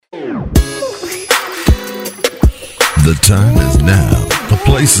The time is now. The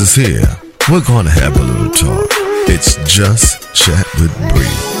place is here. We're going to have a little talk. It's Just Chat with Bree.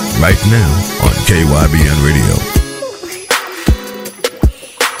 Right now on KYBN Radio.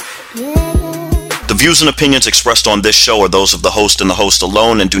 The views and opinions expressed on this show are those of the host and the host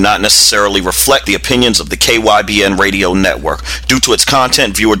alone and do not necessarily reflect the opinions of the KYBN Radio Network. Due to its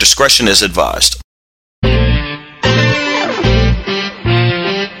content, viewer discretion is advised.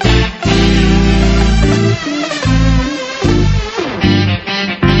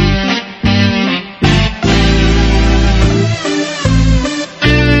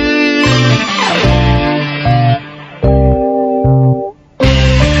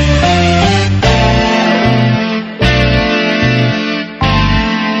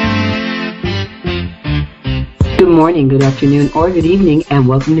 Good morning, good afternoon, or good evening, and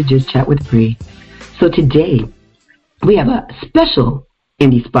welcome to Just Chat with Bree. So today, we have a special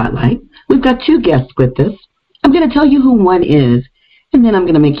Indie Spotlight. We've got two guests with us. I'm going to tell you who one is, and then I'm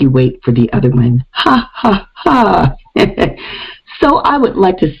going to make you wait for the other one. Ha, ha, ha. So I would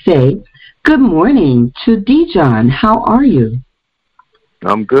like to say good morning to Dijon. How are you?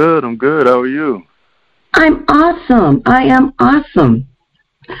 I'm good. How are you? I'm awesome. I am awesome.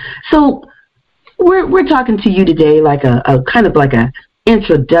 So we're talking to you today like a kind of like a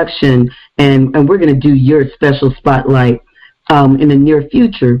introduction, and we're going to do your special spotlight in the near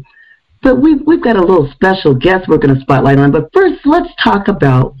future. But we've got a little special guest we're going to spotlight on. But first, let's talk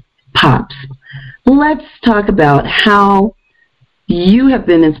about Pops. Let's talk about how you have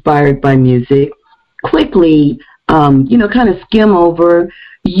been inspired by music. Quickly, kind of skim over.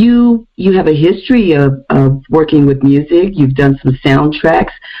 You have a history of working with music. You've done some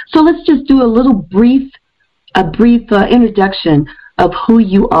soundtracks. So let's just do a brief introduction of who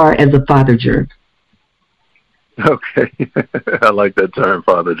you are as a fatherger. Okay. I like that term,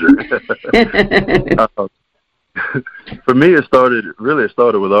 fatherger. For me, it started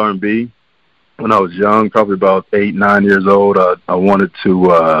with R&B. When I was young, probably about 8, 9 years old, I wanted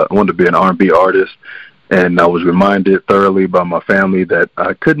to be an R&B artist. And I was reminded thoroughly by my family that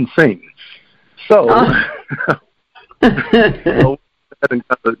I couldn't sing. So I hadn't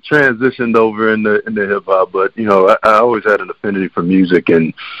kind of transitioned over into hip-hop. But, I always had an affinity for music,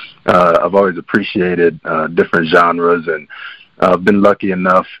 and I've always appreciated different genres. And I've been lucky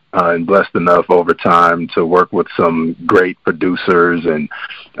enough and blessed enough over time to work with some great producers and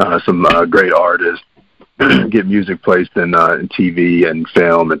some great artists. Get music placed in TV and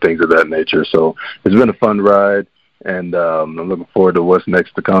film and things of that nature. So it's been a fun ride, and I'm looking forward to what's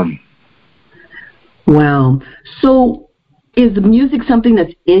next to come. Wow. So is music something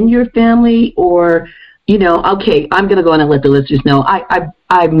that's in your family, or, okay, I'm going to go on and let the listeners know.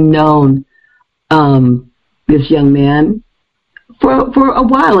 I've known this young man for a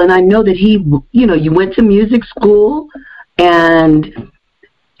while, and I know that he, you went to music school, and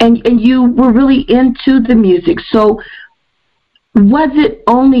you were really into the music. So was it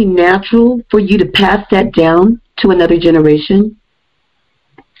only natural for you to pass that down to another generation?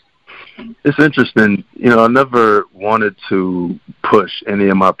 It's interesting. I never wanted to push any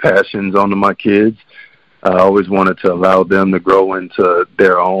of my passions onto my kids. I always wanted to allow them to grow into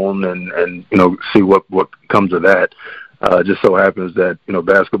their own and see what comes of that. Just so happens that,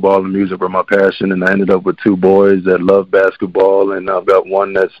 basketball and music were my passion, and I ended up with 2 boys that love basketball, and I've got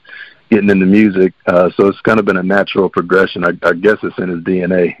one that's getting into music. So it's kind of been a natural progression. I guess it's in his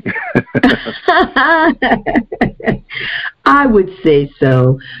DNA. I would say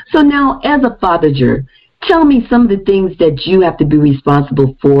so. So now, as a fatherger, tell me some of the things that you have to be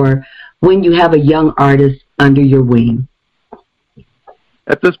responsible for when you have a young artist under your wing.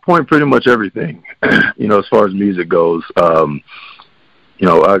 At this point, pretty much everything, as far as music goes. I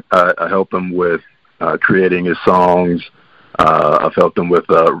help him with creating his songs. I've helped him with,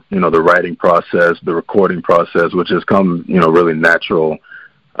 the writing process, the recording process, which has come, really natural,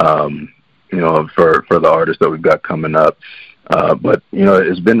 for the artists that we've got coming up. But,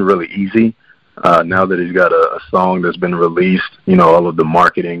 it's been really easy. Now that he's got a song that's been released, all of the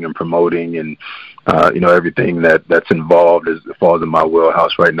marketing and promoting and, everything that's involved falls in my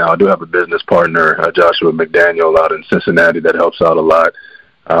wheelhouse right now. I do have a business partner, Joshua McDaniel, out in Cincinnati that helps out a lot.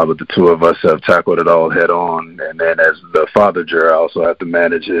 But the two of us have tackled it all head on. And then as the fatherger, I also have to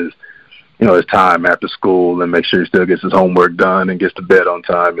manage his time after school and make sure he still gets his homework done and gets to bed on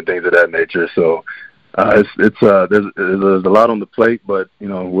time and things of that nature. So there's a lot on the plate, but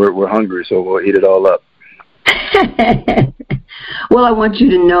we're hungry, so we'll eat it all up. Well, I want you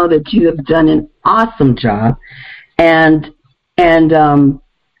to know that you have done an awesome job, and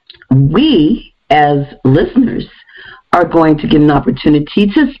we as listeners are going to get an opportunity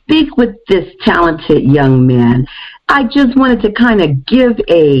to speak with this talented young man. I just wanted to kind of give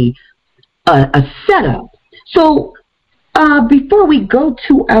a setup. So before we go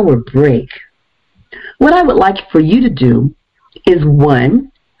to our break, what I would like for you to do is,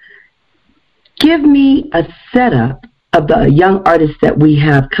 one, give me a setup of the young artists that we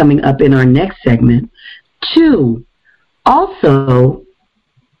have coming up in our next segment. Two, also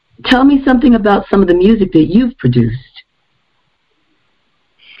tell me something about some of the music that you've produced.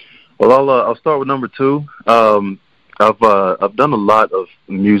 Well, I'll start with number two. I've done a lot of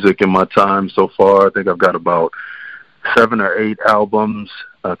music in my time so far. I think I've got about 7 or 8 albums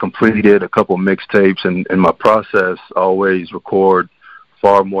completed, a couple mixtapes, and in my process, I always record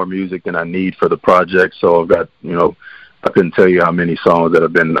far more music than I need for the project. So I've got, I couldn't tell you how many songs that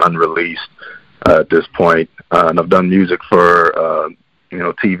have been unreleased at this point. And I've done music for,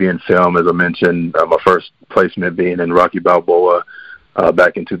 TV and film, as I mentioned, my first placement being in Rocky Balboa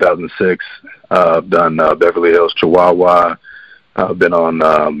back in 2006. I've done Beverly Hills Chihuahua. I've been on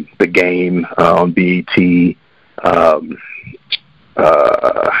The Game on BET.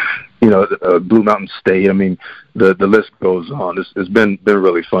 Blue Mountain State. I mean, the list goes on. It's been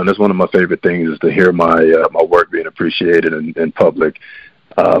really fun. That's one of my favorite things, is to hear my work being appreciated in public.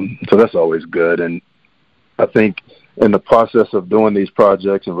 So that's always good. And I think in the process of doing these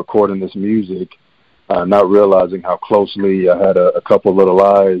projects and recording this music, not realizing how closely I had a couple little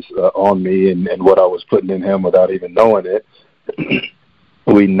eyes on me and what I was putting in him without even knowing it,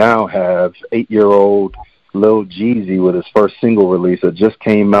 we now have 8-year-old Lil Jeezy with his first single release that just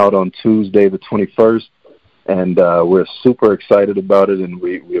came out on Tuesday the 21st, and we're super excited about it, and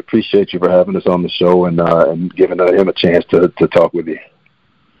we appreciate you for having us on the show and giving him a chance to talk with you.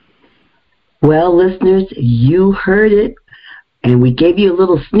 Well, listeners, you heard it, and we gave you a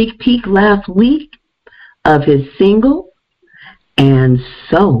little sneak peek last week of his single. And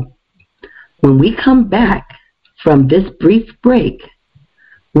so, when we come back from this brief break,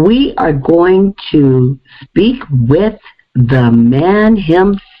 we are going to speak with the man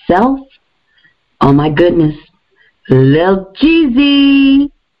himself. Oh my goodness, Lil Jeezy.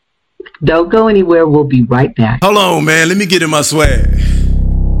 Don't go anywhere. We'll be right back. Hold on, man. Let me get in my swag.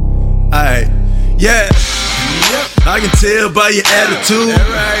 Alright. Yeah. I can tell by your attitude.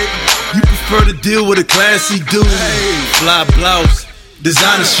 You prefer to deal with a classy dude. Fly blouse,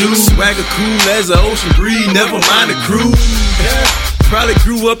 designer shoes, swagger cool as an ocean breeze. Never mind the cruise. Probably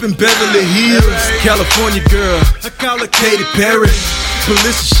grew up in Beverly Hills, California girl. I call her Katy Perry.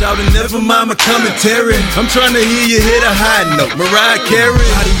 Police shouting, never mind my commentary. I'm trying to hear you hit a high note. Mariah Carey,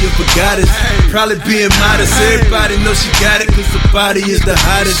 body of a goddess. Probably being modest. Everybody knows she got it, cause the body is the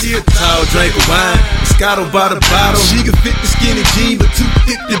hottest. She a tall drink of wine, Moscato by the bottle. She can fit the skinny jean, but too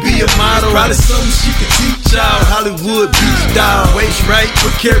thick to be a model. Probably something she could teach y'all. Hollywood beach doll. Waist right,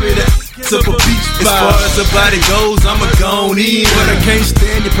 but carry that to a beach bar. As far as the body goes, I'ma gone in, but I can't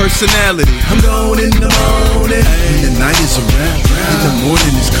stand your personality. I'm gone in the morning, and the night is around, and the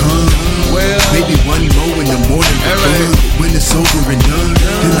morning is come. Well, maybe one more in the morning, right. When it's over and done,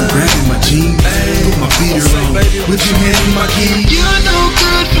 then I'm grabbing my jeans, put my beater on, with your hand in my keys. You're no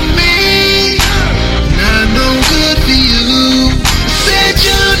good for me, not no good for you. I said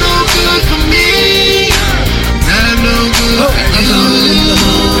you're no good for me, not no good for you. I'm gone in the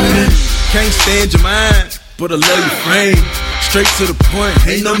morning. Can't stand your mind, but I love your frame. Straight to the point,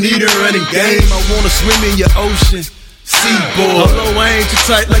 ain't no need in running game. I wanna swim in your ocean, seaboard. Although I ain't too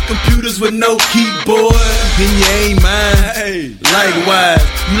tight like computers with no keyboard. And you ain't mine, likewise.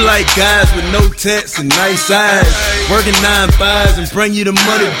 You like guys with no tats and nice eyes. Working 9-5s and bring you the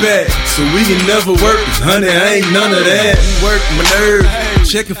money back, so we can never work, cause honey, I ain't none of that. You work my nerves,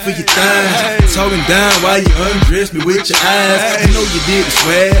 checking for your thighs, talking down while you undress me with your eyes. You know you did the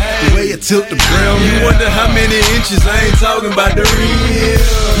swag, the way you tilt the brown. You wonder how many inches, I ain't talking about the real.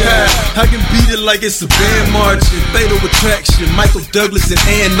 Yeah, I can beat it like it's a band marching. Fatal Attraction, Michael Douglas and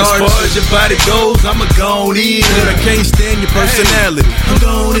Ann Archer. As far as your body goes, I'ma gone in, but I can't stand your personality. I'm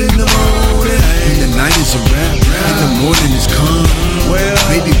gone in the morning, and the night is around, and the morning is come. Well,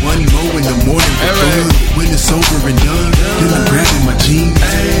 maybe one more in the morning, right. When it's over and done, then I'm grabbing my jeans,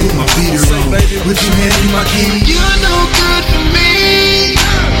 put my beater on, with your hand in my keys. You're no good for me,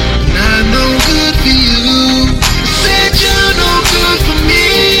 not no good for you. Said you're no good for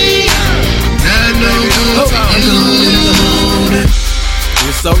me, not no good for you.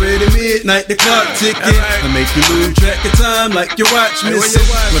 It's already midnight, the clock ticking. I make you lose track of time like your watch missing.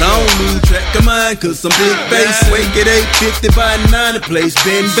 But I don't lose track of mine, cause I'm big face. Wake at 8:50, by 9 the place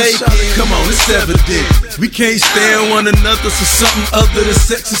been vacant. Come on, it's evident we can't stand one another, so something other than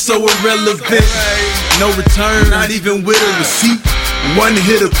sex is so irrelevant. No return, not even with a receipt. One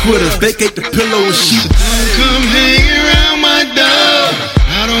hit a quitter, vacate the pillow and sheet. come hang around my door.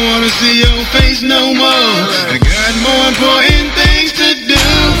 I don't wanna see your face no more. I got more important things to do.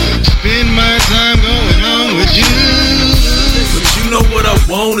 Spend my time going home with you. But you know what I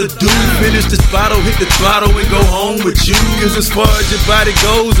wanna do? Finish this bottle, hit the throttle, and go home with you. Cause as far as your body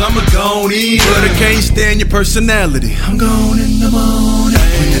goes, I'ma gone in. But I can't stand your personality. I'm gone in the morning.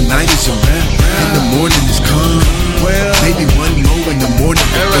 When the night is around, and the morning is come. Well, maybe one more in the morning,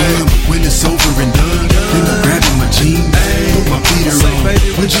 right. But when it's over and done, then I'm grabbing my jeans, put my beater on.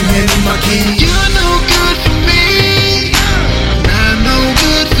 Would you hand me my keys? You're no good for me, I'm no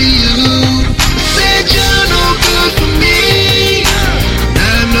good for you. Said you're no good for me,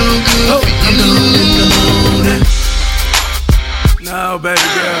 I'm no good for you. I'm gone in the morning. No, baby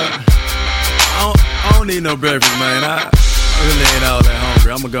girl, I don't need no breakfast, man. I really ain't all that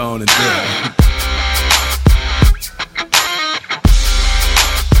hungry. I'ma go on and do it.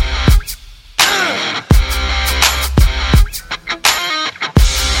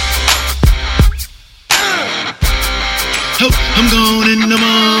 I'm gone in the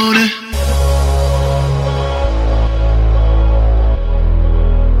morning.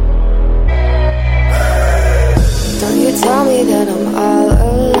 Don't you tell me that I'm all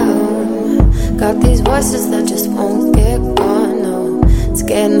alone. Got these voices that just won't get gone, no. It's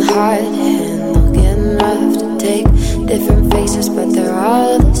getting hard to handle, getting rough to take. Different faces, but they're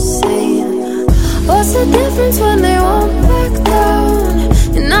all the same. What's the difference when they won't back down?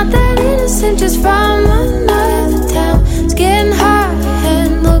 You're not that innocent, just from another town. It's getting hard to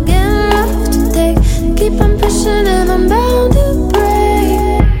handle, getting rough to take. Keep on pushing and I'm bound to break.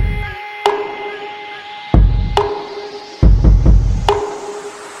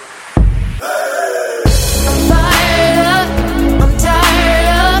 I'm fired up, I'm tired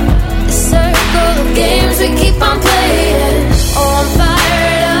of the circle of games we keep on playing. Oh, I'm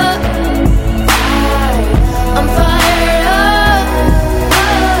fired up, I'm fired up.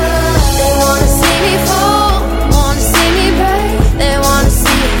 They wanna see me fall, wanna see me break. They wanna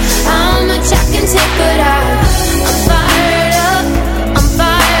see how much I can take, but I'm fired up, I'm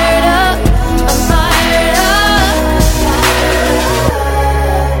fired up, I'm fired up.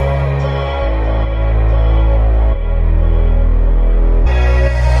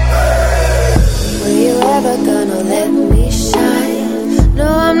 Were you ever gonna let me shine? No,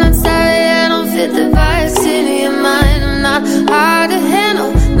 I'm not sorry, I don't fit the vibes in your mind. I'm not hard to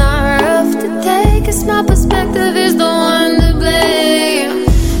handle, not rough to take. It's my perspective is the one to blame.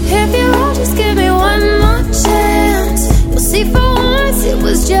 If you will just give me one more chance, you'll see for once it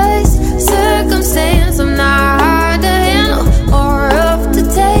was just circumstance. I'm not hard to handle or rough to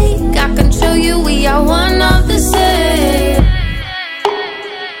take. I can show you we are one of the same.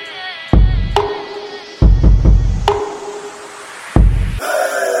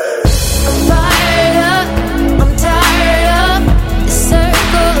 I'm fired up, I'm tired of the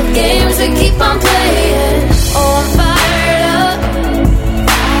circle of games we keep on playing. Oh, I'm fired up,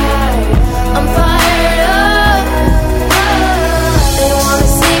 I'm fired up. They wanna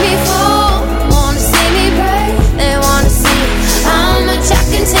see me fall, wanna see me break. They wanna see how much I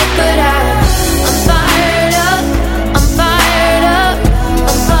can take, but I'm fired up, I'm fired up,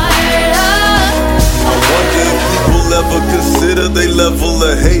 I'm fired up. I wonder if people ever consider they level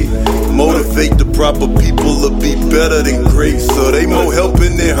of hate. Motivate the proper people to be better than great. So they more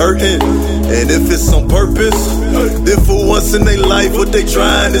helping than hurting. And if it's on purpose, then for once in their life what they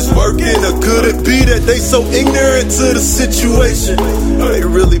trying is working. Or could it be that they so ignorant to the situation? They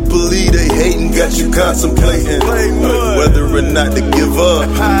really believe they hating, got you contemplating whether or not to give up.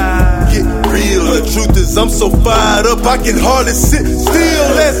 Get real, the truth is I'm so fired up I can hardly sit still.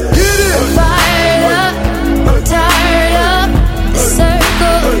 Let's get it. I'm fired up, I'm tired of the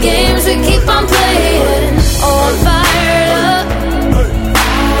circle of games we keep on playing. Oh, I'm fired up,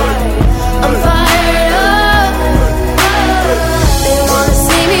 I'm fired up. They wanna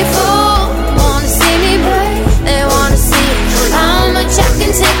see me fall, wanna see me break. They wanna see how much I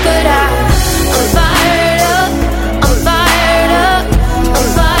can take, but I'm fired up, I'm fired up, I'm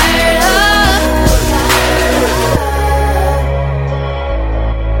fired up.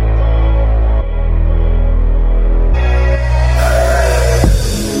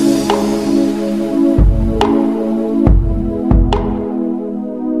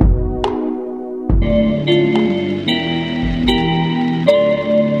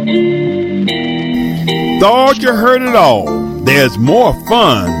 Thought you heard it all. There's more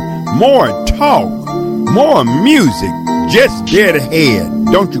fun, more talk, more music just dead ahead.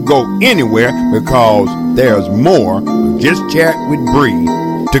 Don't you go anywhere because there's more of Just Chat with Bree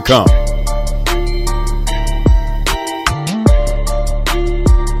to come.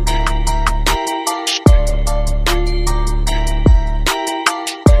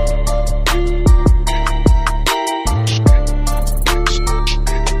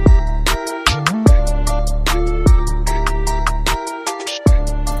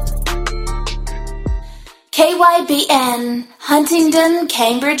 KYBN, Huntingdon,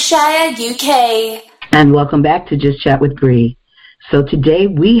 Cambridgeshire, UK. And welcome back to Just Chat with Bree. So today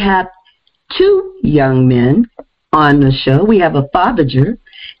we have two young men on the show. We have a fathager,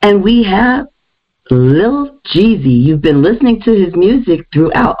 and we have Lil Jeezy. You've been listening to his music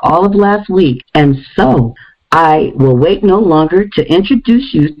throughout all of last week, and so I will wait no longer to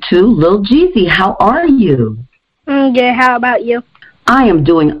introduce you to Lil Jeezy. How are you? I'm good. How about you? I am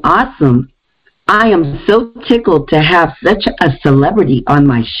doing awesome. I am so tickled to have such a celebrity on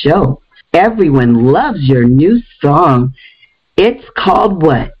my show. Everyone loves your new song. It's called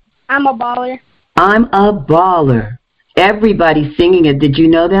what? I'm a baller. I'm a baller. Everybody's singing it. Did you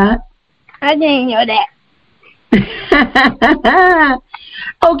know that? I didn't know that.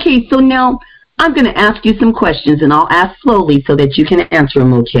 Okay, so now I'm going to ask you some questions, and I'll ask slowly so that you can answer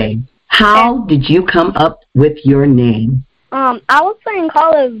them, okay? How did you come up with your name? I was playing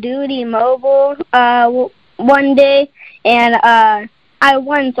Call of Duty Mobile one day, and I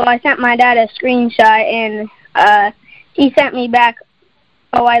won, so I sent my dad a screenshot, and he sent me back,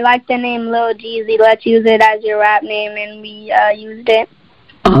 "Oh, I like the name Lil Jeezy. Let's use it as your rap name," and we used it.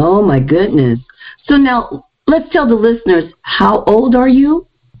 Oh, my goodness. So now, let's tell the listeners, how old are you?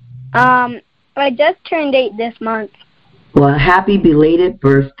 I just turned 8 this month. Well, happy belated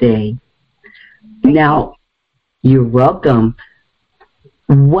birthday. Now, you're welcome.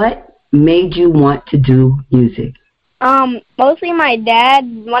 What made you want to do music? Mostly my dad.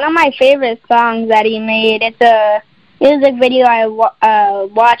 One of my favorite songs that he made, it's a music video I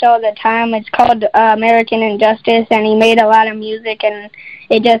watch all the time. It's called American Injustice, and he made a lot of music, and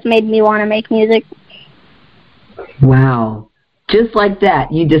it just made me want to make music. Wow. Just like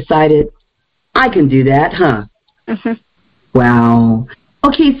that, you decided, I can do that, huh? Mm-hmm. Wow.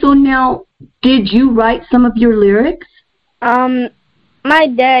 Okay, so now, did you write some of your lyrics? My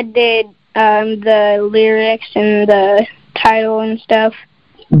dad did the lyrics and the title and stuff.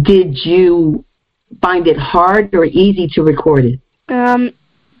 Did you find it hard or easy to record it? It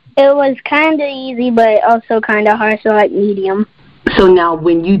was kind of easy, but also kind of hard, so like medium. So now,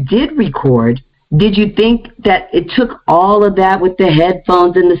 when you did record, did you think that it took all of that with the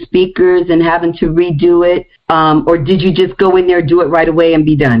headphones and the speakers and having to redo it? Or did you just go in there, do it right away, and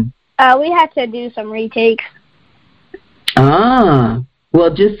be done? We had to do some retakes. Ah,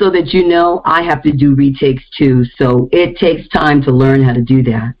 well, just so that you know, I have to do retakes too, so it takes time to learn how to do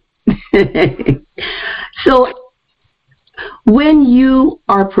that. So, when you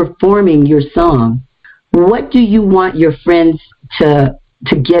are performing your song, what do you want your friends to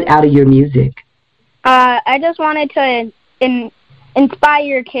get out of your music? I just wanted to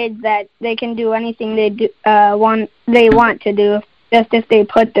inspire kids that they can do anything they want to do, just if they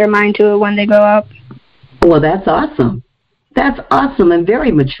put their mind to it when they grow up. Well, that's awesome. That's awesome and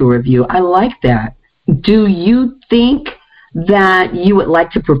very mature of you. I like that. Do you think that you would like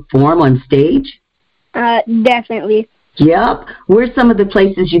to perform on stage? Definitely. Yep. Where's some of the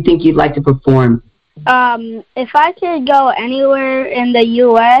places you think you'd like to perform? If I could go anywhere in the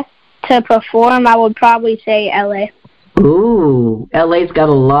U.S. to perform, I would probably say L.A. Ooh, L.A.'s got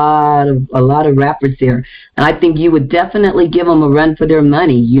a lot of rappers here, and I think you would definitely give them a run for their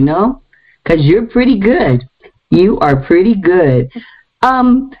money, you know? Because you're pretty good. You are pretty good.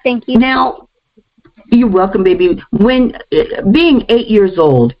 Thank you. Now, you're welcome, baby. When being 8 years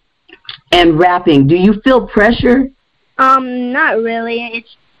old and rapping, do you feel pressure? Not really.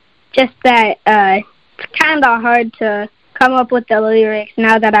 It's just that it's kind of hard to come up with the lyrics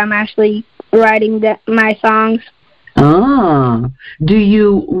now that I'm actually writing my songs. Ah, do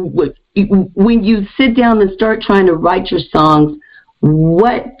you, when you sit down and start trying to write your songs,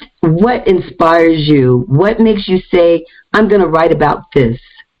 what inspires you? What makes you say, I'm going to write about this?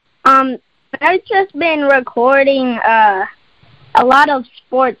 I've just been recording a lot of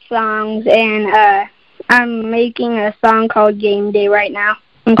sports songs, and I'm making a song called Game Day right now.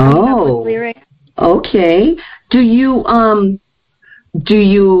 I'm coming up with lyrics. Okay. Do you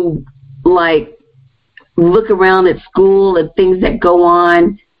like look around at school and things that go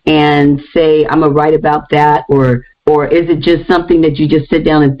on and say, I'm going to write about that, or is it just something that you just sit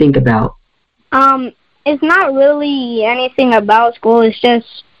down and think about? It's not really anything about school. It's just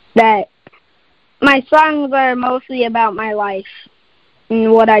that my songs are mostly about my life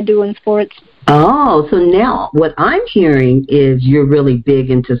and what I do in sports. Oh, so now what I'm hearing is you're really big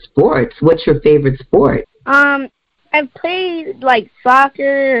into sports. What's your favorite sport? I've played like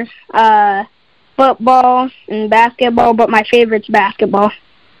soccer, football, and basketball, but my favorite's basketball.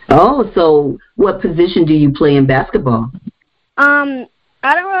 Oh, so what position do you play in basketball? I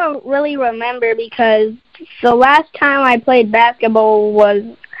don't really remember because the last time I played basketball was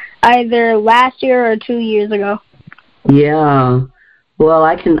either last year or 2 years ago. Yeah. Well,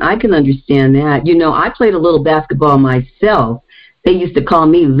 I can understand that. You know, I played a little basketball myself. They used to call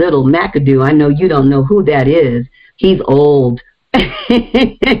me Little McAdoo. I know you don't know who that is. He's old.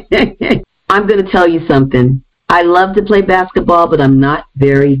 I'm going to tell you something. I love to play basketball, but I'm not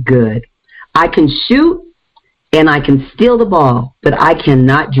very good. I can shoot and I can steal the ball, but I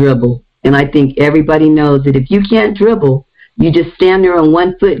cannot dribble. And I think everybody knows that if you can't dribble, you just stand there on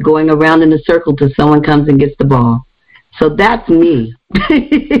one foot going around in a circle till someone comes and gets the ball. So that's me.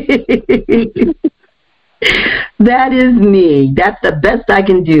 That is me. That's the best I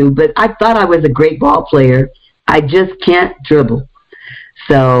can do. But I thought I was a great ball player. I just can't dribble.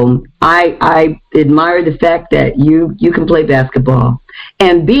 So I admire the fact that you can play basketball.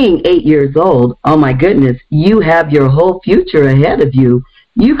 And being 8 years old, oh my goodness, you have your whole future ahead of you.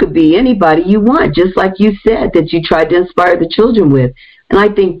 You could be anybody you want, just like you said that you tried to inspire the children with. And I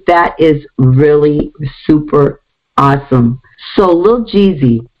think that is really super awesome. So, Lil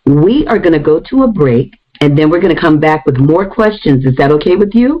Jeezy, we are going to go to a break, and then we're going to come back with more questions. Is that okay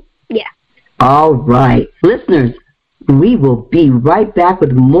with you? Yeah. All right. Listeners, we will be right back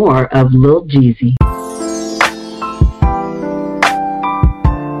with more of Lil Jeezy.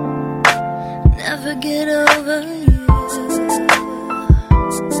 Never get over you.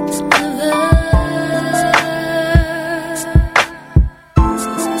 Never.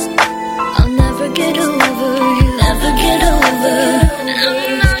 I'll never get over you. Never get over. And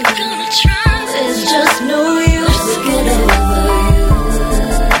I'm not gonna try. There's just no use to get over you.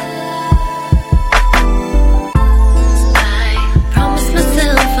 I promise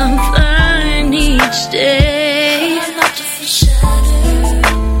myself I'm fine each day. Not to feel shattered.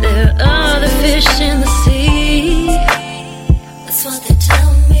 There are other fish in the sea. That's what they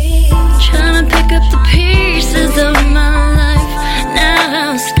tell me. Trying to pick up the pieces of my life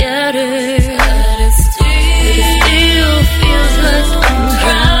now scattered. But it still feels like I'm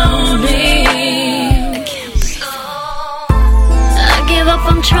drowning. I can't breathe. I give up,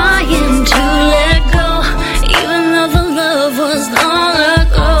 I'm trying to let go, even though the love was long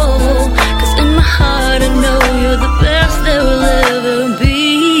ago. 'Cause in my heart I know you're the best there will ever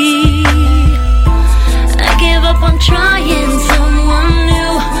be. I give up, I'm trying someone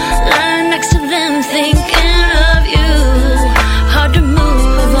new, lying next to them thinking of you. Hard to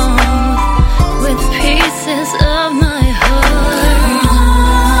move on with pieces of my heart.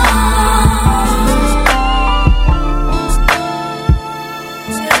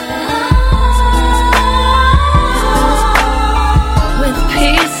 With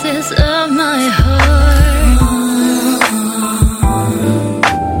pieces of my heart.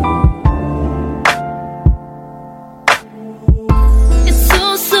 It's so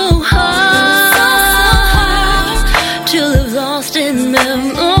hard to live lost in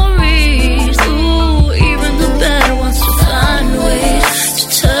memories. Ooh, even the bad ones to find ways to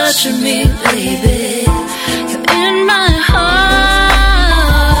touch me, baby. You're in my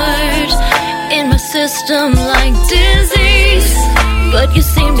heart, in my system like disease. But you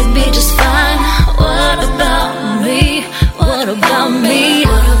seem to be just fine. What about me? What about me?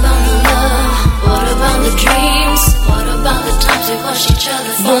 What about the love? What about the dreams? What about the times we watched each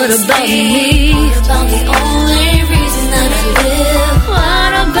other fall asleep? What about me? What about the only reason that I live?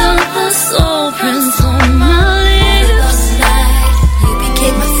 What about the soul prints on my lips? What about the night you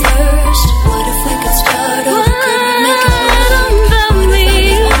became my first? What if we could start over? Could we make it work? What about me?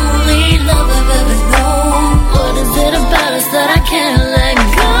 The only love I've ever known. What is it about us that I can't let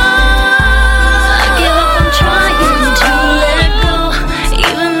go? I give up, I'm trying to let go,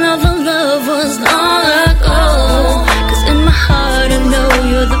 even though the love was long ago. 'Cause in my heart I know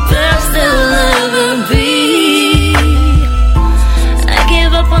you're the best there will ever be. I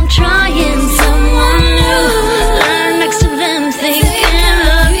give up, I'm trying someone new, lying next to them thinking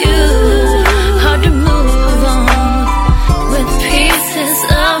of you. Hard to move on with pieces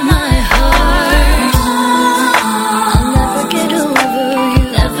of my heart. I'll never get over you.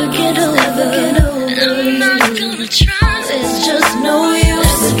 Never get over. And I'm not gonna try. There's just no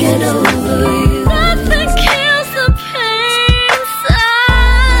use to get over you. Nothing kills the pain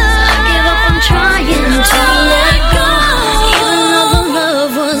inside. I give up, I'm trying to let go, even though the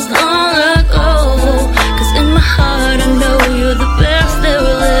love was long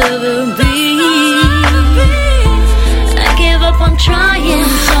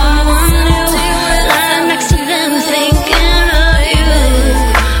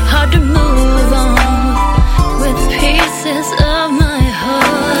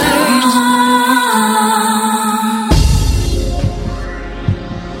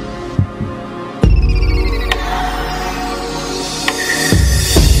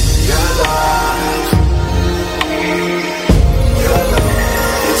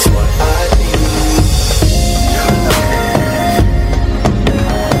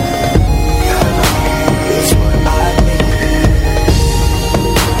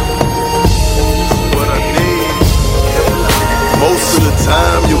Most of the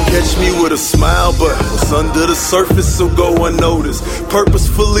time you'll catch me with a smile, but what's under the surface will go unnoticed.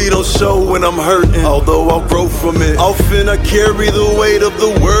 Purposefully don't show when I'm hurting, although I'll grow from it. Often I carry the weight of the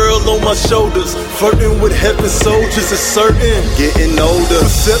world on my shoulders. Flirting with heaven soldiers is certain. Getting older,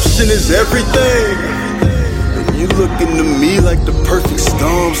 perception is everything. You looking to me like the perfect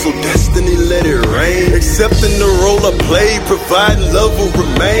storm, so destiny let it rain. Accepting the role I play, providing love will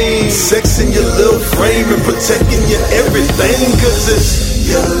remain. Sex in your little frame and protecting your everything, cause it's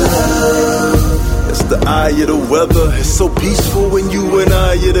your love. It's the eye of the weather. It's so peaceful when you and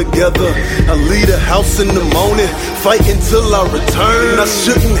I are together. I leave the house in the morning, fight until I return. I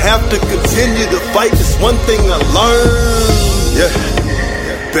shouldn't have to continue to fight, it's one thing I learned. Yeah,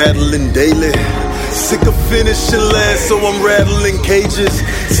 battling daily. Sick of finishing last, so I'm rattling cages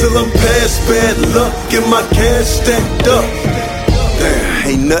till I'm past bad luck and my cash stacked up. Damn,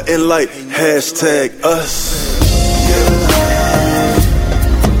 ain't nothing like hashtag us. Your love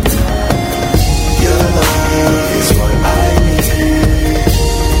is what I need.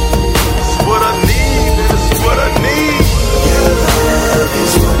 It's what I need, it's what I need. Your love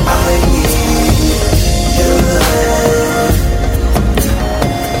is what I need. Your love.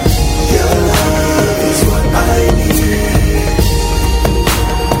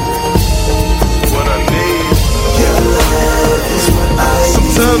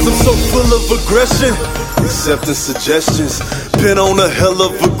 Sometimes I'm so full of aggression, accepting suggestions. Been on a hell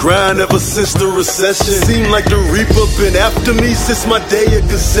of a grind ever since the recession. Seem like the reaper been after me since my day of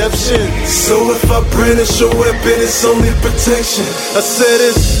conception. So if I brandish a weapon, it's only protection. I said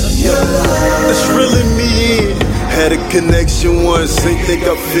it's your love that's reeling me in. Had a connection once, ain't think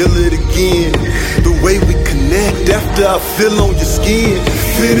I feel it again. The way we connect after I feel on your skin.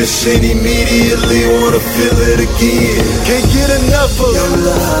 Finish it immediately, wanna feel it again. Can't get enough of your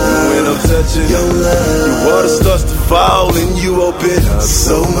love. When I'm touching your love, your water starts to fall and you open up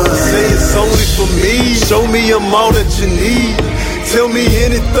so much. Say it's only for me, show me I'm all that you need. Tell me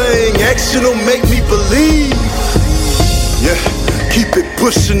anything, action will make me believe. Yeah. Keep it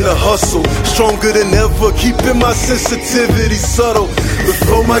pushing the hustle, stronger than ever, keeping my sensitivity subtle.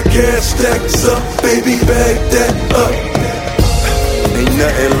 Before my cash stacks up, baby, bag that up. Ain't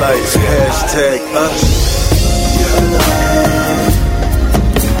nothing like hashtag us. Your love,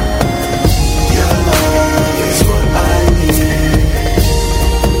 your love is what I need.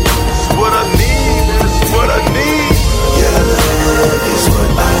 It's what I need, it's what I need. Your love is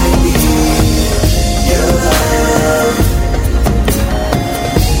what I need. Your love.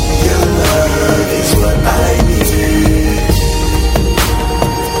 Is what I need.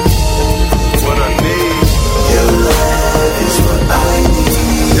 What I need. Your love is what I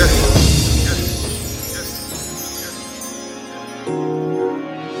need. Yeah.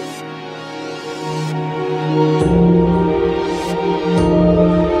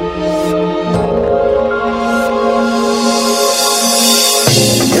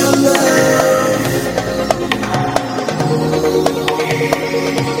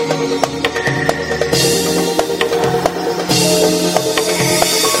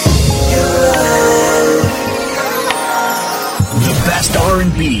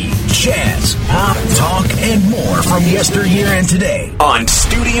 Jazz, pop, talk, and more from yesteryear and today on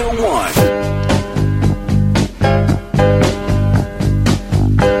Studio One.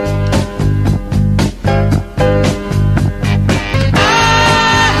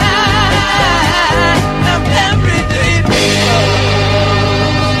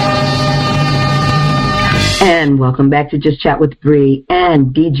 And welcome back to Just Chat with Bree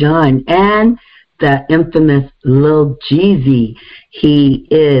and D. John and the infamous Lil Jeezy. He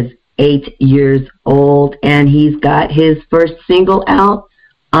is 8 years old, and he's got his first single out,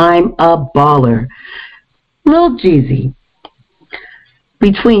 I'm a Baller. Lil Jeezy,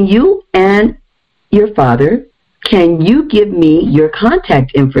 between you and your father, can you give me your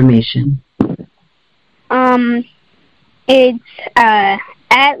contact information? It's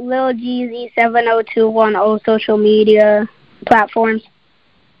at Lil Jeezy 702 on all social media platforms.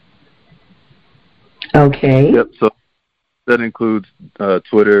 Okay. Yep, so that includes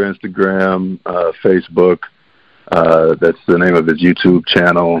Twitter, Instagram, Facebook. That's the name of his YouTube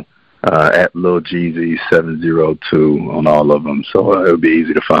channel, at Lil Jeezy 702 on all of them. So it'll be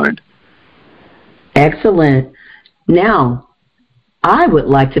easy to find. Excellent. Now, I would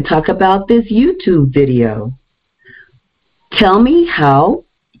like to talk about this YouTube video. Tell me how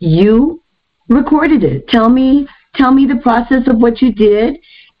you recorded it. Tell me the process of what you did,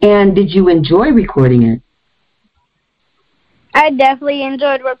 and did you enjoy recording it? I definitely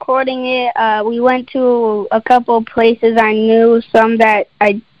enjoyed recording it. We went to a couple places I knew, some that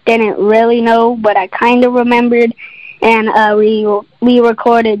I didn't really know, but I kind of remembered. and we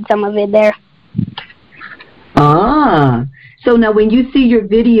recorded some of it there. Ah, so now when you see your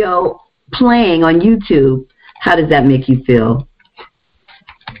video playing on YouTube, how does that make you feel?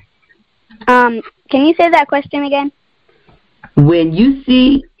 Can you say that question again? When you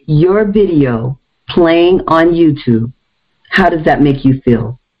see your video playing on YouTube, how does that make you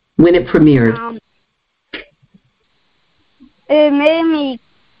feel when it premiered? It made me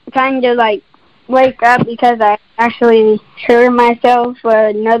kind of like wake up because I actually heard myself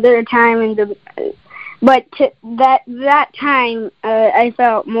another time but that time I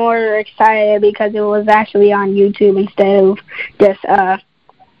felt more excited because it was actually on YouTube instead of just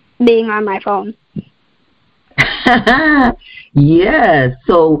being on my phone. Yes.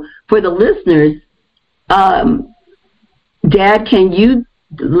 So for the listeners, Dad, can you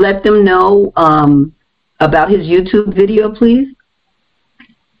let them know about his YouTube video, please?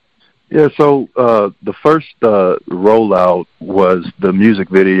 Yeah, so the first rollout was the music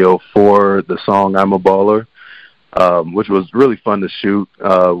video for the song I'm a Baller, which was really fun to shoot.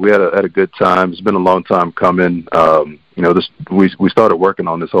 We had a good time. It's been a long time coming. We started working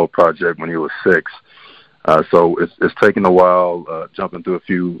on this whole project when he was 6. So it's taken a while, jumping through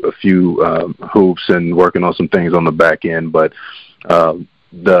a few hoops and working on some things on the back end. But that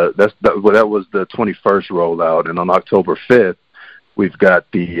was the 21st rollout, and on October 5th, we've got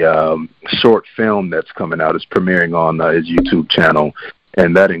the short film that's coming out. It's premiering on his YouTube channel,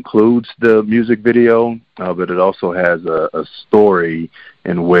 and that includes the music video, but it also has a story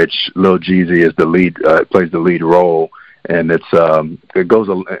in which Lil Jeezy is the lead, plays the lead role, and it goes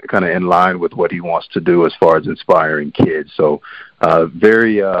kind of in line with what he wants to do as far as inspiring kids. So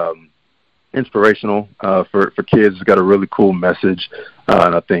very inspirational for kids. It's got a really cool message,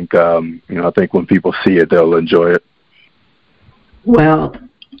 and I think when people see it, they'll enjoy it. Well,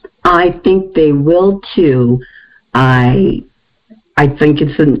 I think they will too. I think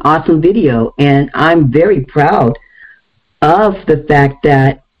it's an awesome video, and I'm very proud of the fact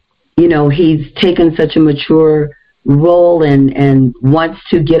that, he's taken such a mature role and wants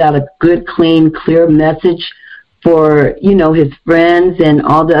to get out a good, clean, clear message for, his friends and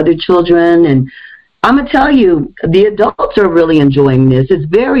all the other children. And I'm going to tell you, the adults are really enjoying this. It's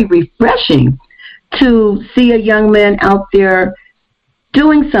very refreshing to see a young man out there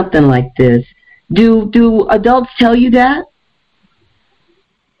doing something like this. Do adults tell you that?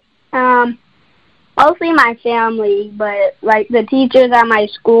 Mostly my family, but like the teachers at my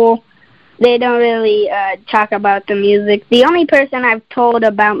school, they don't really talk about the music. The only person I've told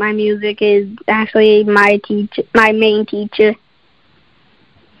about my music is actually my main teacher.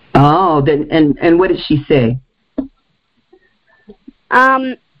 Oh, and what did she say?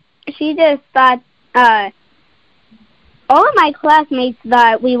 She just thought all of my classmates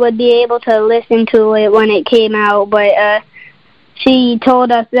thought we would be able to listen to it when it came out, but she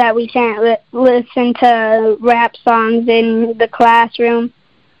told us that we can't listen to rap songs in the classroom.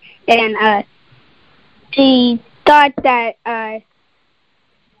 And she thought that that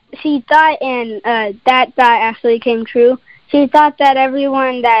thought actually came true. She thought that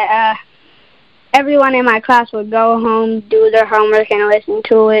everyone in my class would go home, do their homework, and listen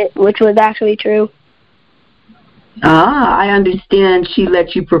to it, which was actually true. Ah, I understand she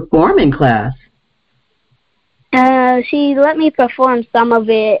let you perform in class. She let me perform some of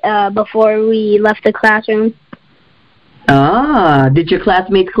it before we left the classroom. Ah, did your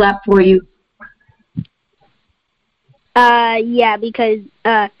classmates clap for you? Yeah, because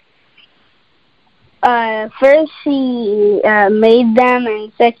first she made them,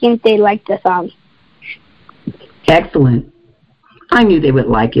 and second they liked the song. Excellent. I knew they would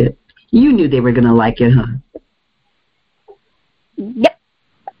like it. You knew they were going to like it, huh? Yep.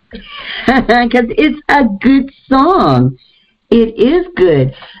 Because it's a good song. It is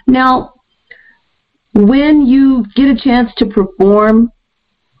good. Now, when you get a chance to perform,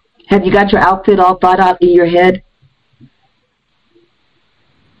 have you got your outfit all thought out in your head?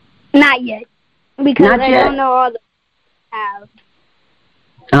 Not yet. Because I don't know all the have.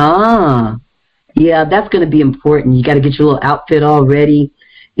 Ah, yeah, that's going to be important. You got to get your little outfit all ready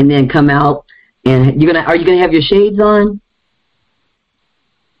and then come out. And are you going to have your shades on?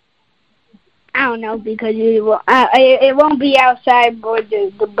 I don't know, because it won't be outside.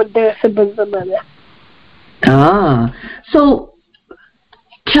 Ah, so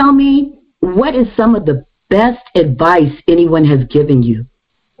tell me, what is some of the best advice anyone has given you?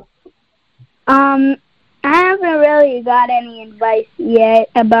 I haven't really got any advice yet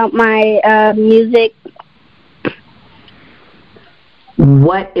about my music.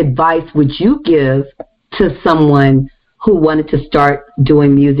 What advice would you give to someone who wanted to start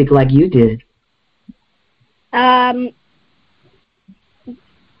doing music like you did?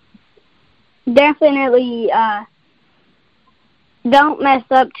 Definitely don't mess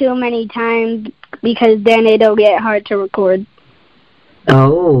up too many times because then it'll get hard to record.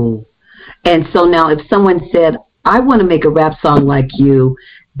 Oh. And so now if someone said, I want to make a rap song like you,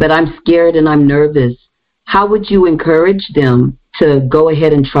 but I'm scared and I'm nervous, how would you encourage them to go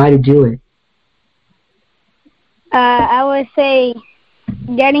ahead and try to do it? I would say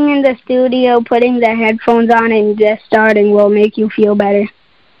getting in the studio, putting the headphones on, and just starting will make you feel better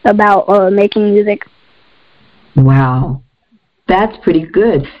about making music. Wow. That's pretty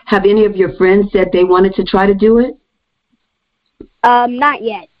good. Have any of your friends said they wanted to try to do it? Not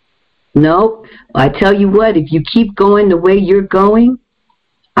yet. Nope. I tell you what, if you keep going the way you're going,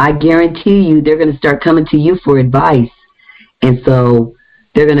 I guarantee you they're going to start coming to you for advice. And so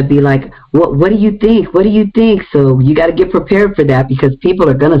they're going to be like, what do you think? What do you think? So you got to get prepared for that because people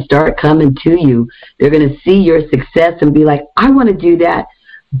are going to start coming to you. They're going to see your success and be like, I want to do that.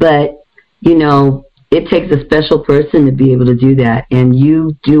 But, you know, it takes a special person to be able to do that. And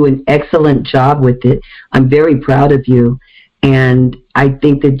you do an excellent job with it. I'm very proud of you. And I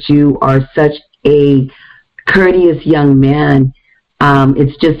think that you are such a courteous young man.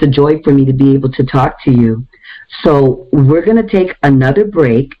 It's just a joy for me to be able to talk to you. So we're going to take another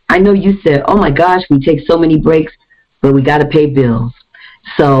break. I know you said, oh, my gosh, we take so many breaks, but we got to pay bills.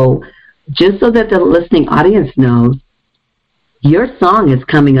 So just so that the listening audience knows, your song is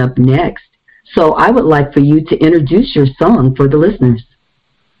coming up next. So I would like for you to introduce your song for the listeners.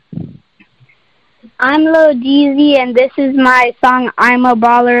 I'm Lil Jeezy, and this is my song, I'm a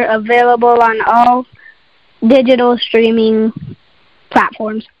Baller, available on all digital streaming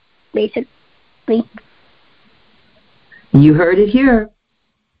platforms, basically. You heard it here.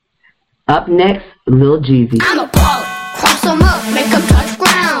 Up next, Lil Jeezy. I'm a baller, cross them up, make them touch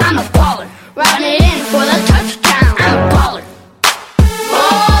ground. I'm a baller, run it in for the touchdown. I'm a baller,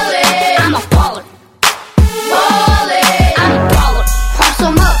 ballin'. I'm a baller, ballin'. I'm a baller, cross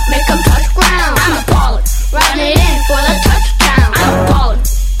them up, make them touch ground. I'm a baller, run it in for the touchdown. I'm a baller,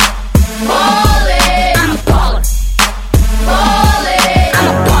 ballin'. I'm a baller, ballin'.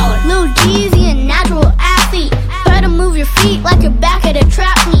 I'm a baller, Lil Jeezy, a natural athlete. Try to move your feet like you're back at a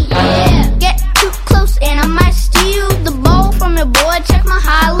trap meet. Yeah, get too close and I might steal the ball from the boy. Check my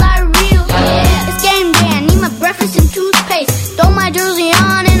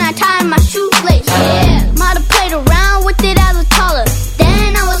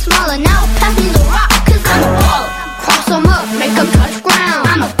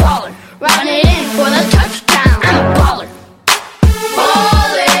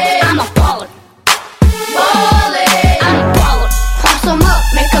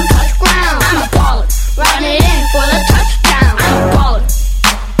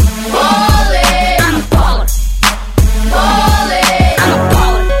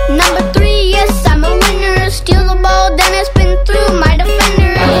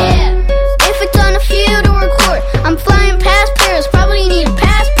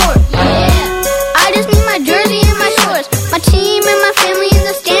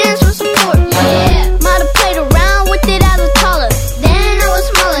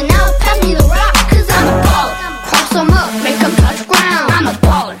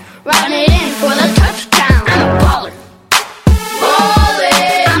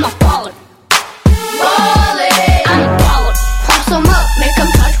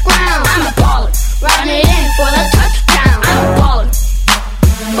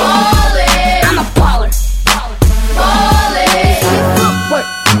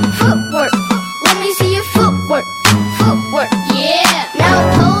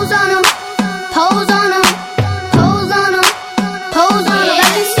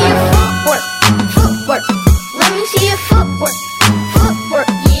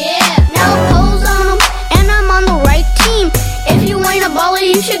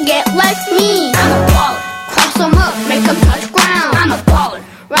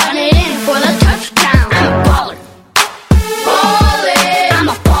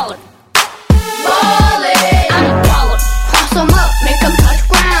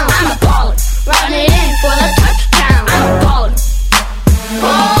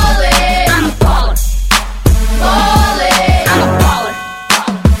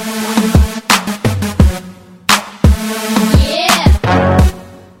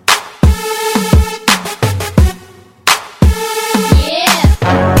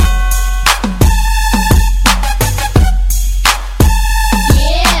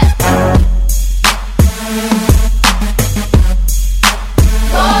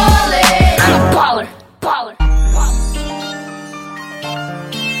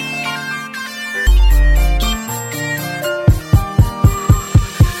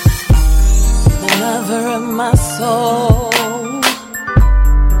my soul.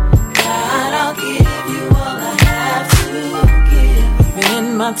 God, I'll give you all I have to give. Even in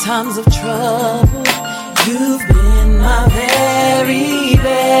my times of trouble, you've been my very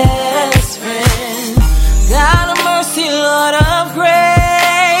best friend. God of mercy, Lord of grace,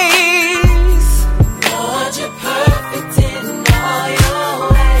 Lord, you're perfect in all your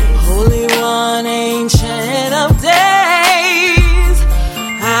ways. Holy One, Ancient of Days,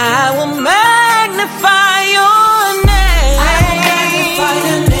 I will magnify your name. I will magnify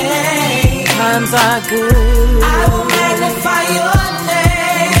your name. Times are good. I will magnify your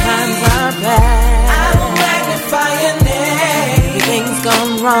name. Times are bad. I will magnify your name. Everything's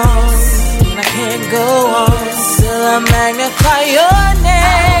gone wrong and I can't go on. Still I magnify your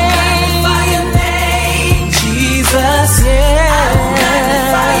name. Magnify your name, Jesus, yeah. I will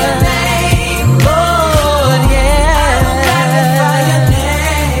magnify your name, Lord, yeah. I will magnify your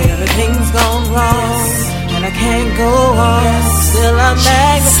name. Everything's gone wrong and I can't go on. Still I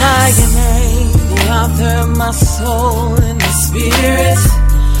magnify your name. The author of my soul and the spirit.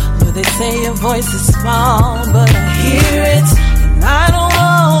 But they say your voice is small, but I hear it. And I don't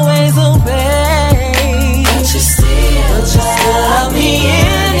always obey. But you still love me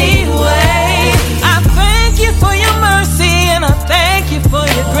anyway. I thank you for your mercy and I thank you for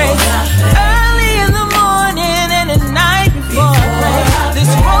your grace. Early in the morning and at night before I pray. This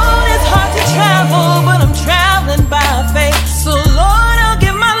road is hard to travel, but I'm traveling by faith. So Lord, I'll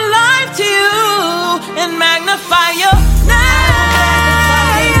give my life to you and magnify your name.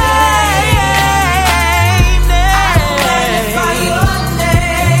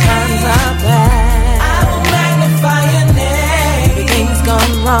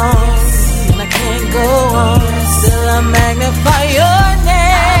 Wrong, and I can't go on. Still I magnify your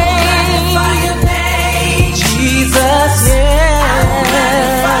name. Magnify your name, Jesus, yeah.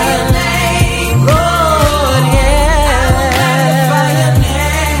 Magnify your name, Lord, yeah. Magnify your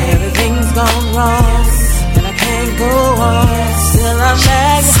name. Everything's gone wrong, and I can't go on. Still I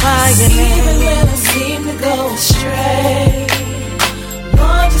magnify your name. Even when I seem to go astray,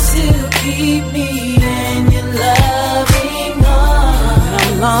 Lord, you still keep me in your loving arms.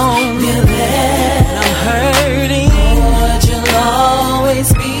 Lonely, I'm hurting, Lord, you'll always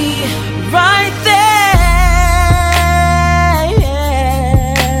be right there.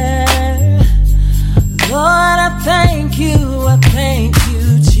 Lord, I thank you,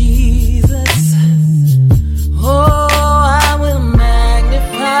 Jesus. Oh, I will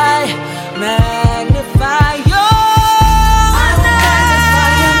magnify your name.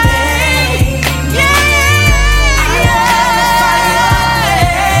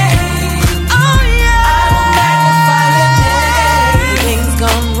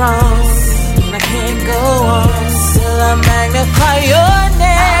 Wrong, and I can't go on. Still I magnify your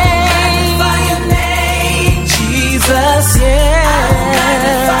name. Magnify your name, Jesus, yeah.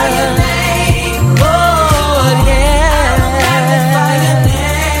 Magnify your name, Lord, yeah. Magnify your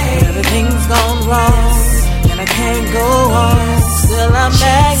name. Everything's gone wrong, and I can't go on. Still I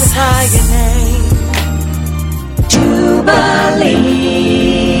magnify your name. Jubilee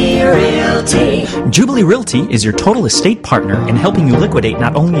Realty. Jubilee Realty is your total estate partner in helping you liquidate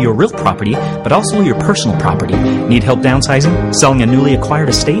not only your real property, but also your personal property. Need help downsizing? Selling a newly acquired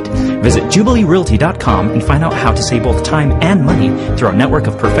estate? Visit JubileeRealty.com and find out how to save both time and money through our network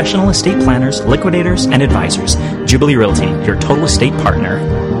of professional estate planners, liquidators, and advisors. Jubilee Realty, your total estate partner.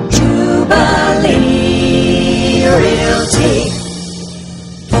 Jubilee Realty.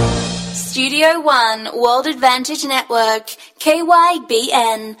 Studio One, World Advantage Network,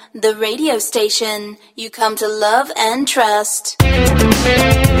 KYBN, the radio station you come to love and trust. Happy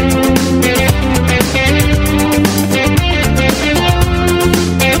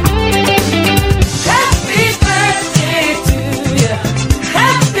birthday to you.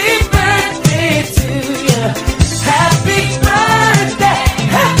 Happy birthday to you. Happy birthday.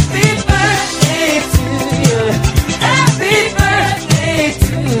 Happy birthday to you. Happy birthday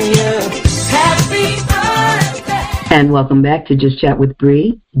to you. Happy birthday. And welcome back to Just Chat with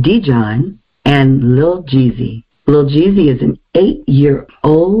Bree, D-John, and Lil Jeezy. Lil Jeezy is an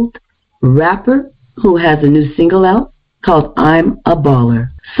 8-year-old rapper who has a new single out called I'm a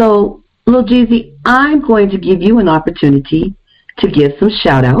Baller. So, Lil Jeezy, I'm going to give you an opportunity to give some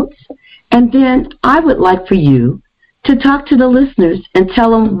shout-outs, and then I would like for you to talk to the listeners and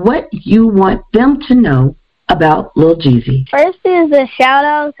tell them what you want them to know about Lil Jeezy. First is the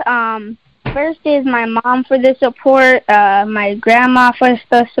shout-outs. First is my mom for the support, my grandma for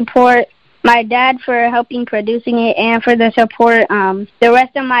the support, my dad for helping producing it and for the support, the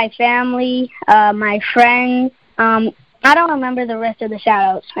rest of my family, my friends. I don't remember the rest of the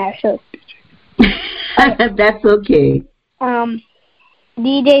shout-outs, actually. That's okay.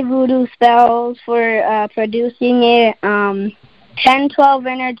 DJ Voodoo Spells for producing it. 1012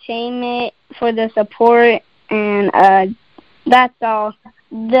 Entertainment for the support, and that's all.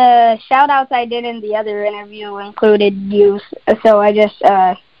 The shout-outs I did in the other interview included you, so I just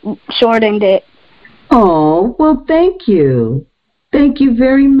shortened it. Oh, well, thank you. Thank you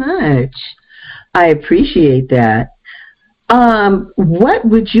very much. I appreciate that. What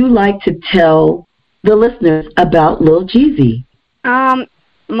would you like to tell the listeners about Lil Jeezy?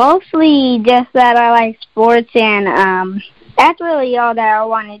 Mostly just that I like sports, and that's really all that I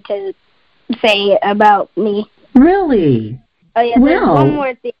wanted to say about me. Really? Oh yeah, there's one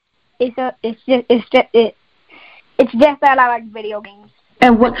more thing. It's just that I like video games.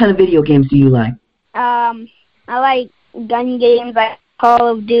 And what kind of video games do you like? I like gun games like Call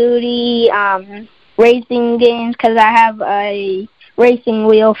of Duty, racing games because I have a racing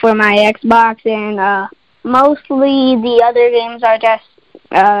wheel for my Xbox, and mostly the other games are just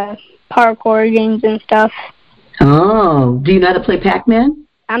parkour games and stuff. Oh, do you know how to play Pac-Man?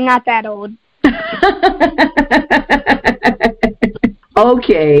 I'm not that old.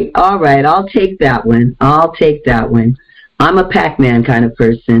 Okay, all right, I'll take that one. I'm a Pac-Man kind of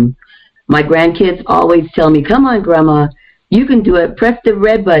person. My grandkids always tell me, come on, Grandma, you can do it. Press the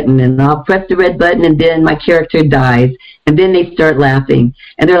red button, and I'll press the red button, and then my character dies, and then they start laughing.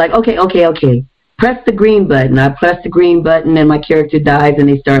 And they're like, okay. Press the green button. I press the green button, and my character dies, and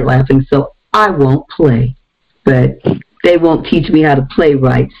they start laughing. So I won't play. But they won't teach me how to play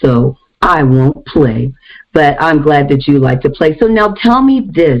right, so I won't play. But I'm glad that you like to play. So now tell me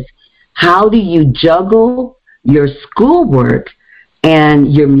this. How do you juggle your schoolwork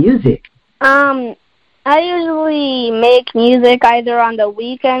and your music? I usually make music either on the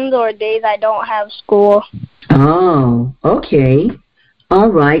weekends or days I don't have school. Oh, okay. All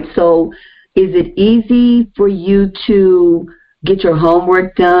right. So is it easy for you to get your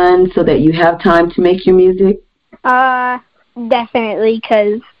homework done so that you have time to make your music? Definitely,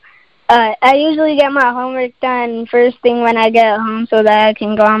 because I usually get my homework done first thing when I get home so that I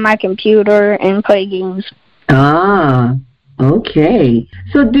can go on my computer and play games. Ah, okay.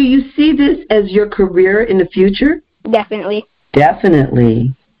 So do you see this as your career in the future? Definitely.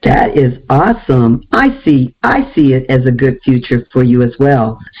 Definitely. That is awesome. I see it as a good future for you as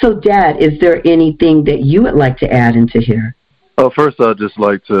well. So, Dad, is there anything that you would like to add into here? First, I'd just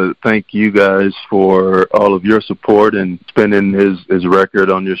like to thank you guys for all of your support and spinning his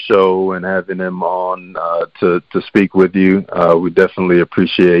record on your show and having him on to speak with you. We definitely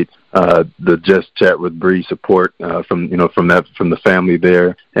appreciate the Just Chat with Bree support from the family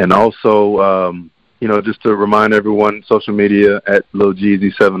there, and also just to remind everyone, social media at Lil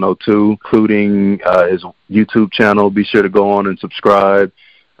Jeezy 702, including his YouTube channel. Be sure to go on and subscribe,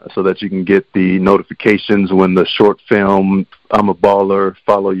 so that you can get the notifications when the short film I'm a Baller,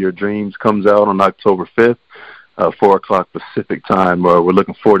 Follow Your Dreams comes out on October 5th, 4 o'clock Pacific time. We're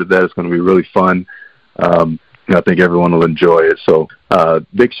looking forward to that. It's going to be really fun. I think everyone will enjoy it. So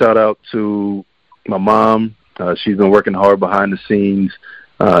big shout out to my mom. She's been working hard behind the scenes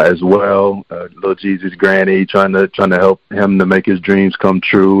as well. Lil Jeezy's granny, trying to help him to make his dreams come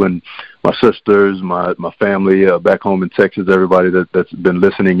true, and my sisters, my family back home in Texas, everybody that's been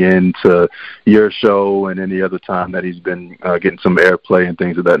listening in to your show and any other time that he's been getting some airplay and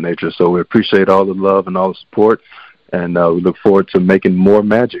things of that nature. So we appreciate all the love and all the support, and we look forward to making more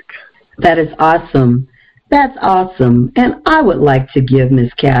magic. That is awesome. That's awesome. And I would like to give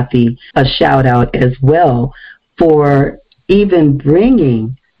Miss Kathy a shout out as well for even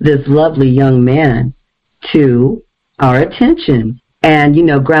bringing this lovely young man to our attention. And,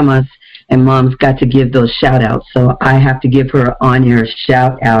 grandmas and moms got to give those shout-outs, so I have to give her an on-air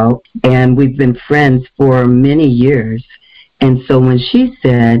shout-out. And we've been friends for many years. And so when she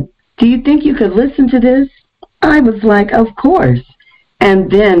said, do you think you could listen to this? I was like, of course.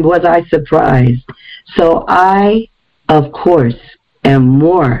 And then was I surprised. So I, of course, am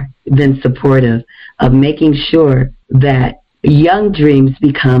more than supportive of making sure that young dreams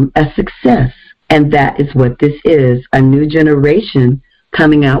become a success. And that is what this is, a new generation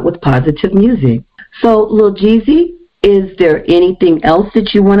coming out with positive music. So, Lil Jeezy, is there anything else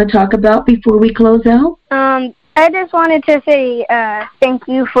that you want to talk about before we close out? I just wanted to say thank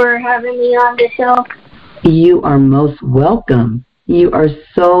you for having me on the show. You are most welcome. You are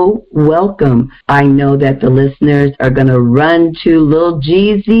so welcome. I know that the listeners are going to run to Lil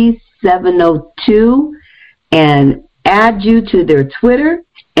Jeezy 702 and add you to their Twitter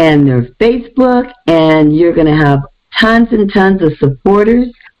and their Facebook, and you're going to have tons and tons of supporters.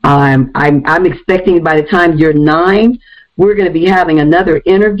 I'm expecting by the time you're 9 we're going to be having another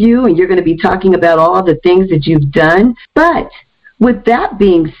interview, and you're going to be talking about all the things that you've done. But with that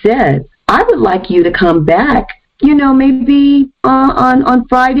being said, I would like you to come back, maybe on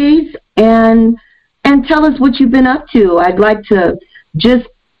Fridays and tell us what you've been up to. I'd like to just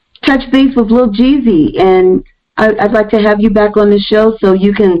touch base with Lil Jeezy, and I'd like to have you back on the show so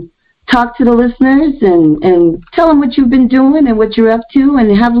you can talk to the listeners and tell them what you've been doing and what you're up to,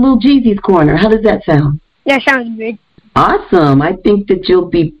 and have Lil Jeezy's Corner. How does that sound? That sounds good. Awesome. I think that you'll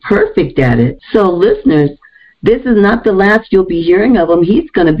be perfect at it. So, listeners, this is not the last you'll be hearing of him. He's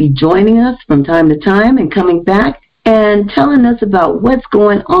going to be joining us from time to time and coming back and telling us about what's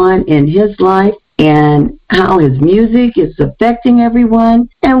going on in his life and how his music is affecting everyone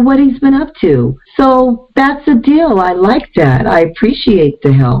and what he's been up to. So that's a deal. I like that. I appreciate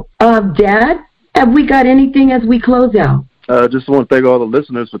the help. Dad, have we got anything as we close out? Just want to thank all the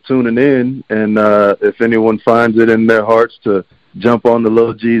listeners for tuning in. And if anyone finds it in their hearts to jump on the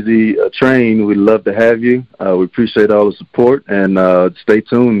Lil Jeezy train, we'd love to have you. We appreciate all the support. And stay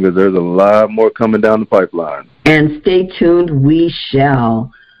tuned, because there's a lot more coming down the pipeline. And stay tuned, we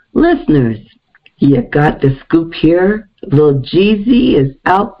shall. Listeners, you got the scoop here. Lil Jeezy is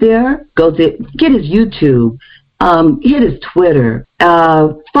out there. Get his YouTube. Hit his Twitter.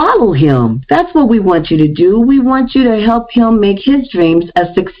 Follow him. That's what we want you to do. We want you to help him make his dreams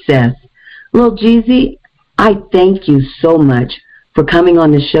a success. Lil Jeezy, I thank you so much for coming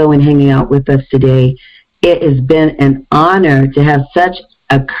on the show and hanging out with us today. It has been an honor to have such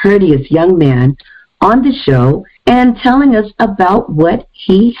a courteous young man on the show and telling us about what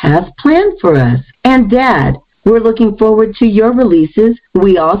he has planned for us. And Dad, we're looking forward to your releases.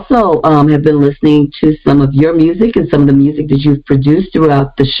 We also have been listening to some of your music and some of the music that you've produced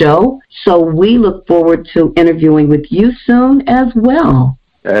throughout the show. So we look forward to interviewing with you soon as well.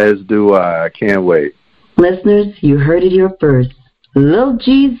 As do I. I can't wait. Listeners, you heard it here first. Lil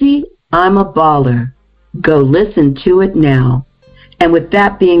Jeezy, I'm a Baller. Go listen to it now. And with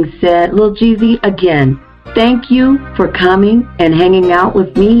that being said, Lil Jeezy, again, thank you for coming and hanging out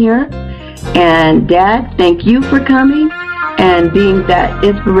with me here. And Dad, thank you for coming and being that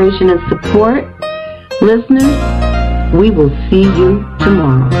inspiration and support. Listeners, we will see you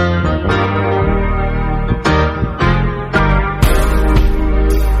tomorrow.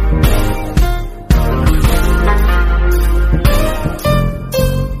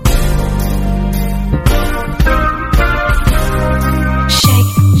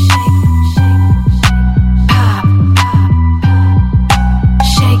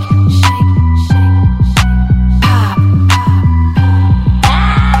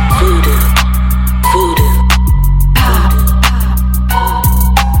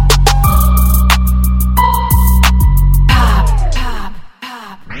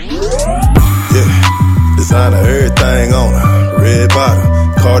 Everything on her, red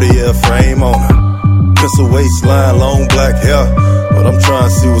bottom, Cartier frame on her, pencil waistline, long black hair, but I'm trying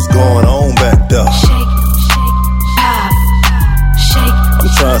to see what's going on back there. Shake, pop, shake. I'm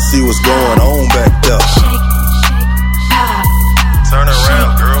trying to see what's going on back there. Shake, pop. Turn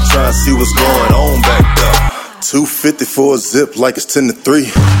around, girl. I'm trying to see what's going on back there. 250 for a zip like it's 10 to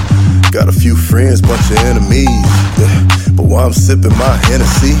 3. Got a few friends, bunch of enemies, yeah. But while I'm sipping my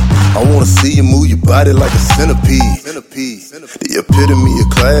Hennessy, I wanna see you move your body like a centipede. The epitome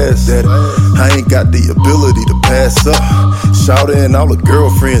of class that I ain't got the ability to pass up. Shouter and all the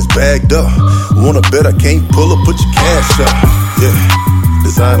girlfriends bagged up. Wanna bet I can't pull up, put your cash up. Yeah,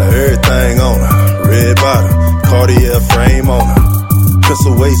 designer everything on her, red bottom, Cartier frame on her,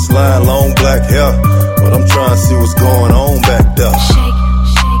 pencil waistline, long black hair, but I'm trying to see what's going on back there. Shake,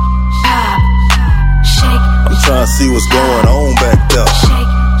 pop, shake. I'm trying to see what's going on back there. Shake,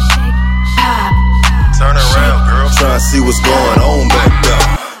 pop. Turn around, girl. I'm trying to see what's going on back there.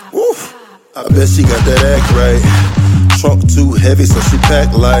 Woo. I bet she got that act right. Trunk too heavy, so she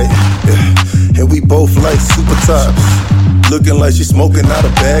pack light. Yeah. And we both like super tops. Looking like she smoking out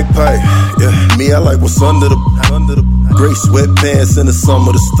a bagpipe. Yeah. Me, I like what's under the gray sweatpants in the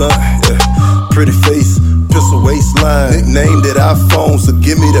summer, the stunt. Yeah. Pretty face, pistol waistline. Nicknamed it iPhone, so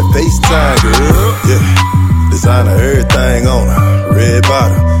give me that FaceTime, girl. Yeah. Designer everything on her, red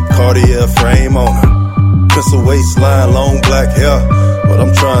bottom, Cartier frame on her, pencil waistline, long black hair, but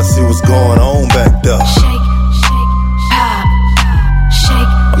I'm trying to see what's going on back there. Shake, pop,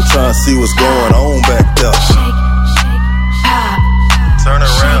 shake. I'm trying to see what's going on back there. Shake, pop. Turn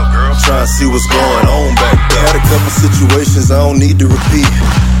around, girl. I'm trying to see what's going on back there. Had a couple situations I don't need to repeat.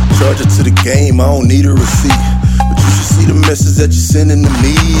 Charge it to the game, I don't need a receipt. But you should see the message that you're sending to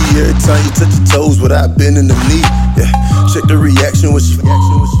me. Every time you touch your toes without bending the knee. Yeah, check the reaction when she.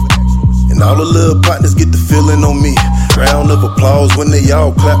 And And all the little partners get the feeling on me. Round of applause when they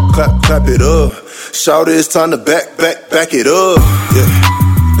all clap, clap, clap it up. Shout it, it's time to back it up. Yeah,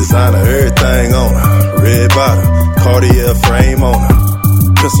 designer everything on her. Red bottom, Cartier frame on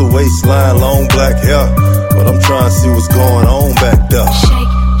her. Pencil waistline, long black hair. But I'm trying to see what's going on back there. Shake,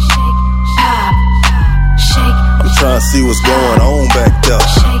 pop, shake. I'm trying to see what's going on back there.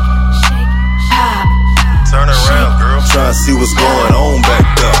 Shake, pop. Turn around, girl. I'm trying to see what's going on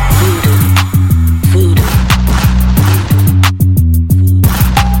back there.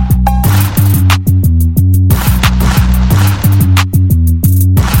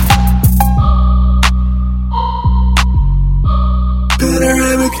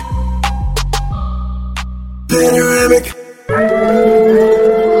 Panoramic.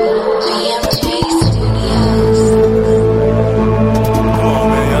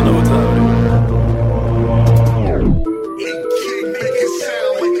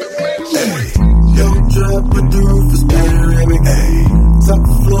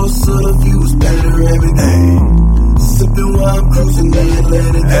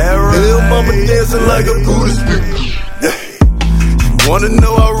 Like a Buddhist. Wanna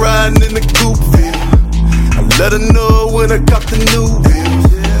know I'm riding in the coupe feel. I let her know when I cop the new bills.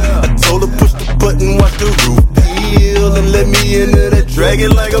 I told her push the button, watch the roof peel, and let me into that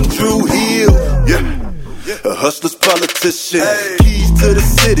dragon like I'm Drew Hill. Yeah, a hustler's politician. Keys to the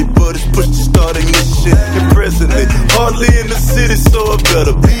city, but it's push to start ignition. And president, hardly in the city, so I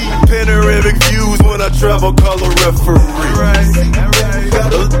better be. Panoramic views when I travel, call a referee.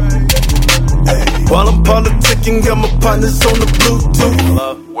 While I'm politicking, got my partners on the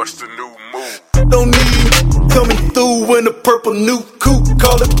Bluetooth. What's the new move? Don't need coming through in a purple new coupe,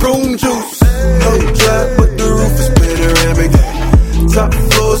 call it prune juice. No drive, but the roof is panoramic. Top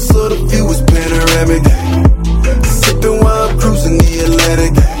floor, so the view is panoramic. Sipping while I'm cruising the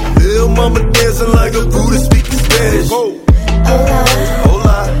Atlantic. Little mama dancing like a Buddha speaking Spanish. Hola,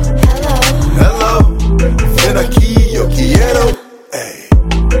 hola, hello, ven aquí, yo quiero.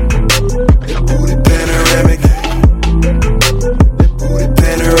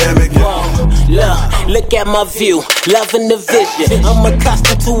 Look at my view, loving the vision. I'm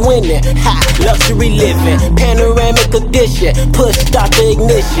accustomed to winning, luxury living. Panoramic edition, push start the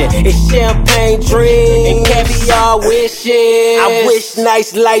ignition. It's champagne dreams and caviar wishes. I wish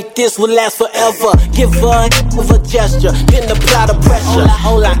nights like this would last forever. Give her a gesture, then apply the pressure.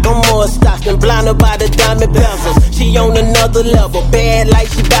 Hola, I'm more stocked and blinded by the diamond bezels. She on another level, bad like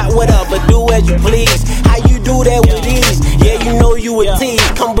she got whatever. Do as you please, how you do that with ease? Yeah, you know you a tease,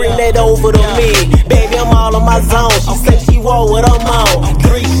 come bring that over to me. Baby, I'm all on my zone. She said she want what I'm on.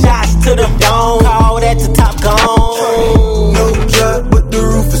 3 shots to the dome, call that the top gone. No drop, but the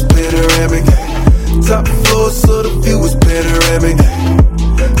roof is panoramic. Top floor, so the view is panoramic.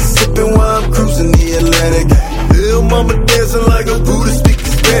 Sipping while I'm cruising the Atlantic. Little mama dancing like a Buddha speaking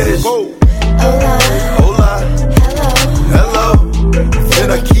Spanish. Hola, hola, hello,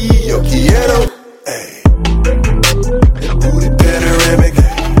 ven aquí, yo quiero. Booty panoramic.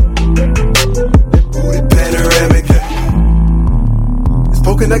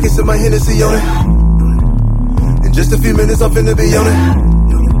 Smoking, I can sip my Hennessy on it. In just a few minutes, I'm finna be on it.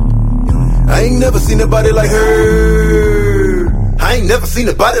 I ain't never seen a body like her. I ain't never seen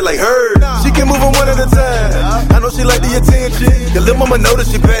a body like her. She can move on one at a time. I know she like the attention. Your little mama know that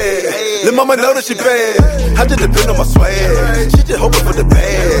she bad. Little mama know that she bad. I just depend on my swag. She just hoping for the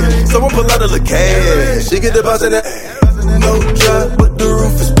bag. So I pull out a little cash. She get the bounce in that. No drop, but the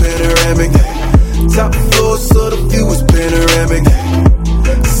roof is panoramic. Top floor, so the view is panoramic.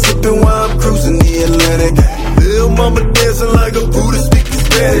 Sipping while I'm cruising the Atlantic. Little mama dancing like a Buddha speaking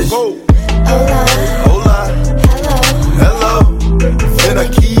Spanish. Hola, hola, hello, ven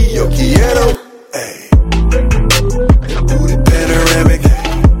aquí, yo quiero. Booty panoramic.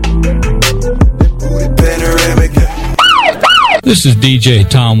 Booty panoramic. This is DJ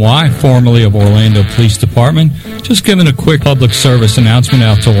Tom Y, formerly of Orlando Police Department. Just giving a quick public service announcement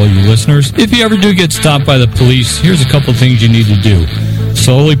out to all you listeners. If you ever do get stopped by the police, here's a couple things you need to do.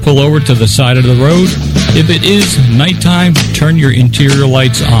 Slowly pull over to the side of the road. If it is nighttime, turn your interior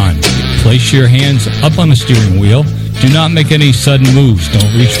lights on. Place your hands up on the steering wheel. Do not make any sudden moves.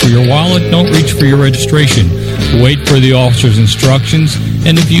 Don't reach for your wallet. Don't reach for your registration. Wait for the officer's instructions.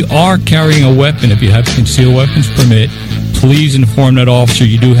 And if you are carrying a weapon, if you have a concealed weapons permit, please inform that officer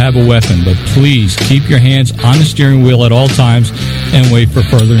you do have a weapon. But please keep your hands on the steering wheel at all times and wait for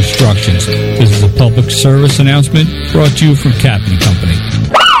further instructions. This is a public service announcement brought to you from Captain Company.